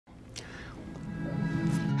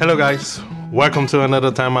Hello guys, welcome to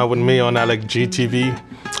another time out with me on Alec GTV.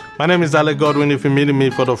 My name is Alec Godwin if you're meeting me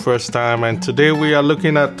for the first time, and today we are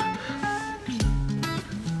looking at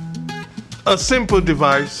a simple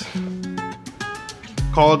device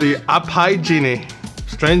called the Apai Genie.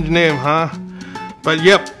 Strange name, huh? But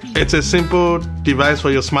yep, it's a simple device for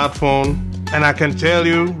your smartphone, and I can tell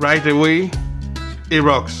you right away, it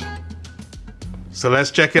rocks. So let's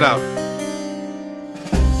check it out.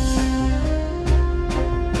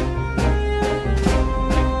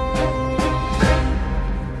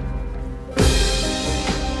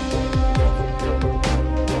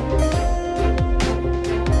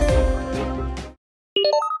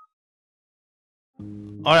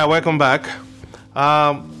 All right, welcome back.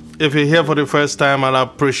 If you're here for the first time, I'd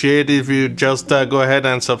appreciate if you just go ahead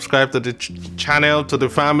and subscribe to the channel, to the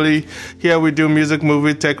family. Here we do music,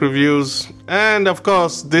 movie, tech reviews, and of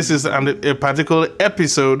course, this is a particular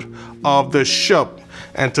episode of the shop.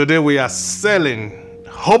 And today we are selling,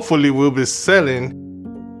 hopefully we'll be selling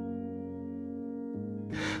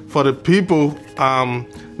for the people,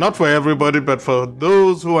 not for everybody, but for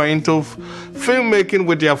those who are into filmmaking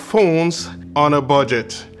with their phones on a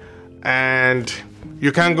budget. And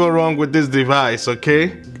you can't go wrong with this device,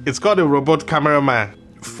 okay? It's called a robot cameraman.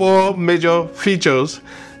 4 major features.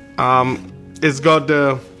 It's got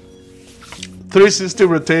the 360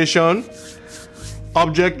 rotation,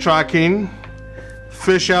 object tracking,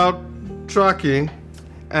 facial tracking,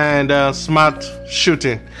 and smart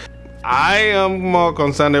shooting. I am more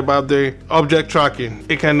concerned about the object tracking.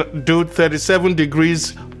 It can do 37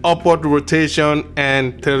 degrees upward rotation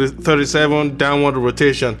and 37 downward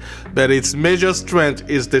rotation, but its major strength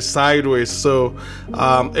is the sideways, so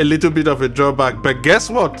a little bit of a drawback. But guess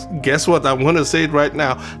what? I'm going to say it right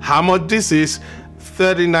now. How much this is?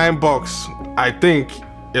 39 bucks. I think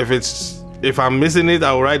if I'm missing it,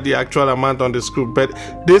 I'll write the actual amount on the screen. But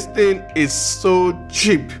this thing is so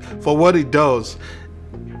cheap for what it does,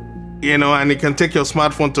 you know, and it can take your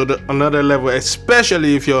smartphone to another level,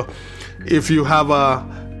 especially if you have a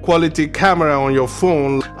quality camera on your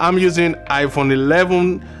phone. I'm using iPhone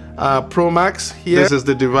 11 Pro Max here. This is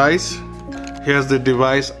the device. Here's the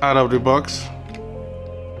device out of the box.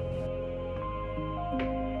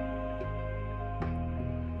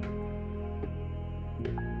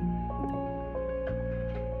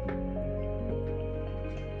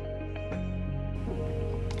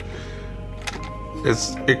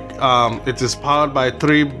 It is powered by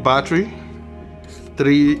 3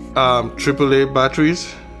 AAA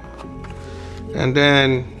batteries. And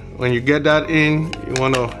then when you get that in, you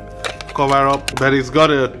want to cover up, but it's got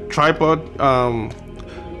a tripod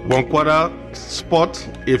 1/4 spot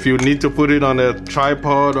if you need to put it on a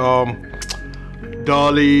tripod or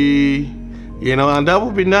dolly, you know, and that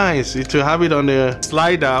would be nice to have it on a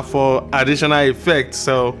slider for additional effects.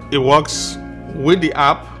 So it works with the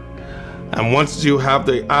app, and once you have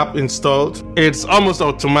the app installed, it's almost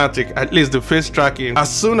automatic, at least the face tracking. As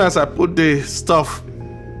soon as I put the stuff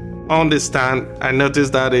on the stand, I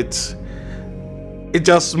noticed that it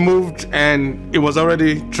just moved and it was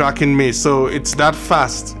already tracking me. So it's that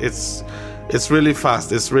fast. It's really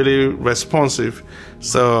fast. It's really responsive.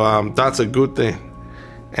 So that's a good thing.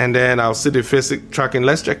 And then I'll see the face tracking.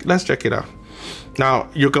 Let's check it out. Now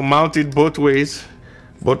you can mount it both ways,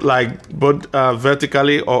 both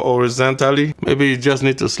vertically or horizontally. Maybe you just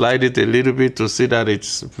need to slide it a little bit to see that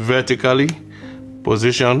it's vertically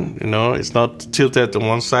position, you know, it's not tilted to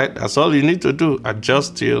one side. That's all you need to do,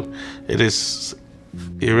 adjust till it is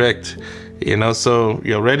erect, you know. So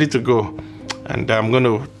you're ready to go. And I'm going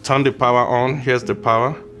to turn the power on. Here's the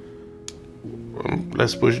power.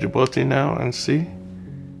 Let's push the button now and see,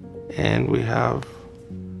 and we have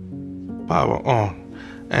power on,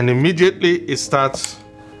 and immediately it starts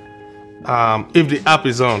if the app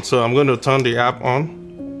is on. So I'm going to turn the app on.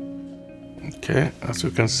 Okay, as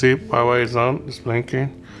you can see, power is on, it's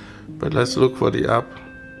blinking, but let's look for the app.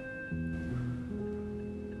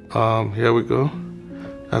 Here we go.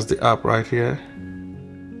 That's the app right here,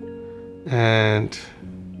 and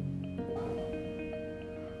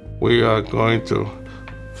we are going to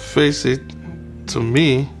face it to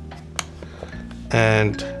me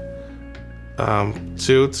and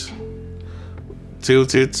tilt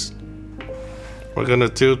it. We're gonna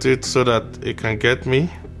tilt it so that it can get me.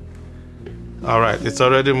 All right, it's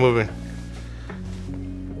already moving.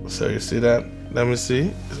 So you see that? Let me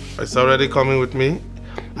see. It's already coming with me.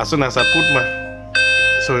 As soon as I put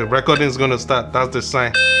so the recording is gonna start. That's the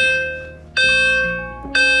sign.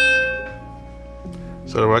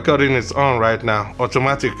 So the recording is on right now.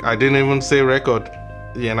 Automatic. I didn't even say record,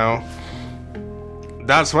 you know.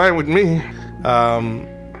 That's fine with me.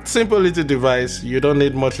 simple little device. You don't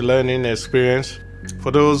need much learning experience.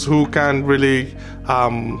 For those who can't really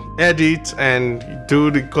edit and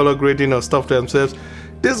do the color grading or stuff themselves,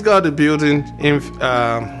 this got a built-in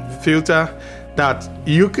filter that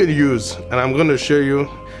you can use, and I'm going to show you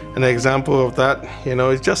an example of that. You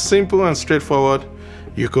know, it's just simple and straightforward.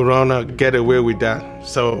 You could get away with that.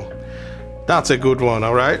 So that's a good one.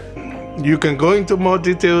 All right, you can go into more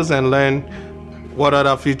details and learn what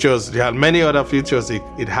other features. There are many other features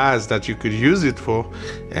it has that you could use it for,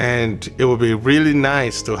 and it would be really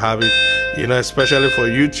nice to have it, you know, especially for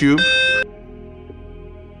YouTube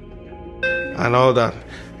and all that.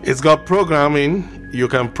 It's got programming. You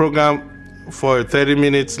can program for a 30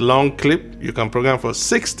 minutes long clip, you can program for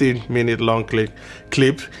 60-minute long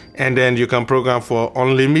clip, and then you can program for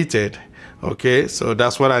unlimited. Okay, so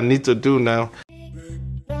that's what I need to do now.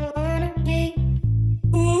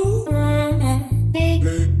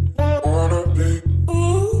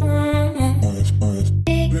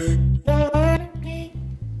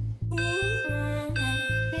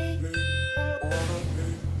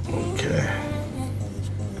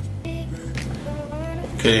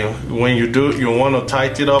 Okay, when you do, you want to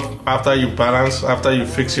tighten it up after you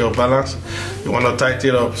fix your balance. You want to tighten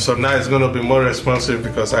it up. So now it's going to be more responsive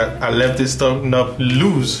because I left this stuff not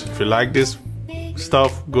loose. If you like this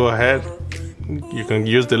stuff, go ahead. You can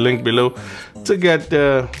use the link below to get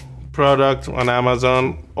the product on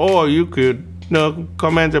Amazon, or you could, you know,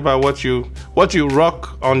 comment about what you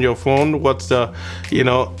rock on your phone. What's the, you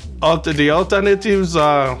know, the alternatives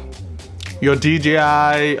are your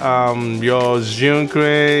DJI, your Zoom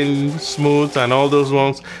Crane, Smooth, and all those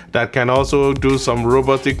ones that can also do some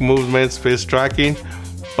robotic movements, face tracking,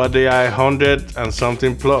 but they are 100 and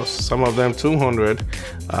something plus, some of them 200.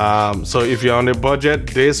 So if you're on a budget,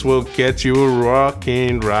 this will get you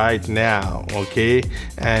rocking right now, okay?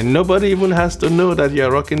 And nobody even has to know that you're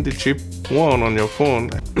rocking the cheap one on your phone.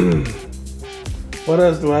 What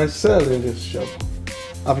else do I sell in this shop?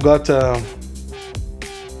 I've got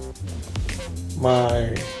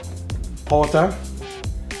my porter,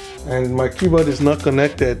 and my keyboard is not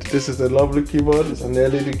connected. This is a lovely keyboard. It's an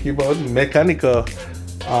LED keyboard, mechanical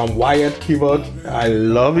wired keyboard. I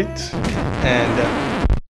love it. And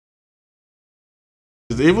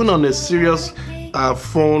even on a serious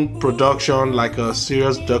phone production, like a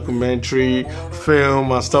serious documentary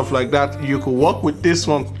film and stuff like that, you could work with this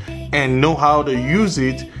one and know how to use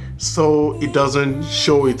it so it doesn't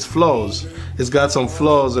show its flaws. It's got some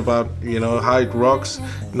flaws about, you know, how it rocks,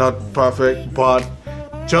 not perfect, but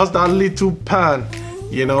just that little pan,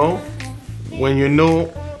 you know, when you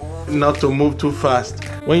know not to move too fast.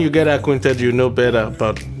 When you get acquainted, you know better,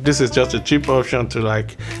 but this is just a cheap option to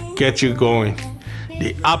like get you going.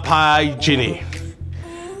 The Apai Genie.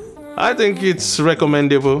 I think it's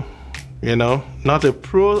recommendable, you know, not a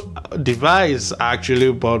pro device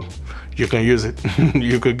actually, but you can use it.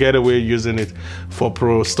 You could get away using it for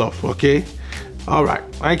pro stuff, okay? All right,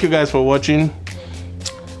 thank you guys for watching.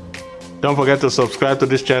 Don't forget to subscribe to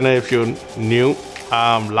this channel if you're new.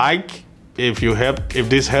 Like if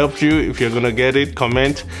this helped you, if you're gonna get it,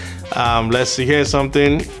 comment. Let's hear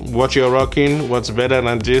something, what you're rocking, what's better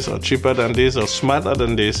than this, or cheaper than this, or smarter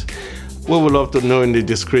than this. We would love to know in the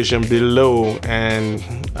description below, and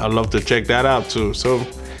I'd love to check that out too. So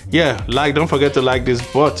yeah, don't forget to like this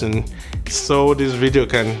button so this video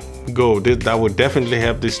can go. That would definitely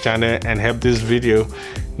help this channel and help this video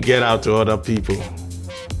get out to other people.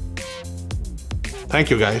 Thank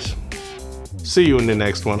you guys. See you in the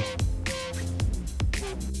next one.